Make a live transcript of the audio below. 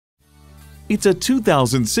It's a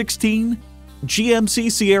 2016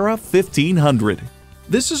 GMC Sierra 1500.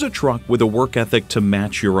 This is a truck with a work ethic to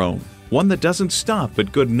match your own, one that doesn't stop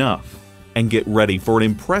at good enough. And get ready for an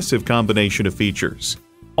impressive combination of features: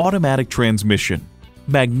 automatic transmission,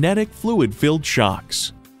 magnetic fluid-filled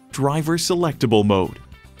shocks, driver selectable mode,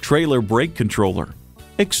 trailer brake controller,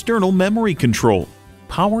 external memory control,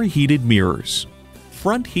 power heated mirrors,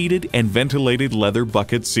 front heated and ventilated leather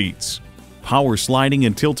bucket seats, power sliding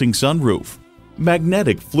and tilting sunroof,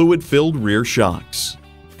 magnetic fluid-filled rear shocks,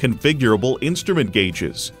 configurable instrument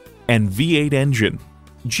gauges, and V8 engine.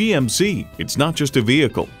 GMC, it's not just a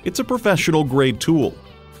vehicle, it's a professional-grade tool.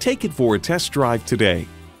 Take it for a test drive today.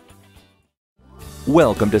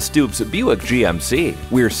 Welcome to Stoops Buick GMC.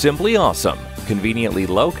 We're simply awesome. Conveniently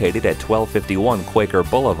located at 1251 Quaker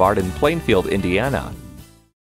Boulevard in Plainfield, Indiana.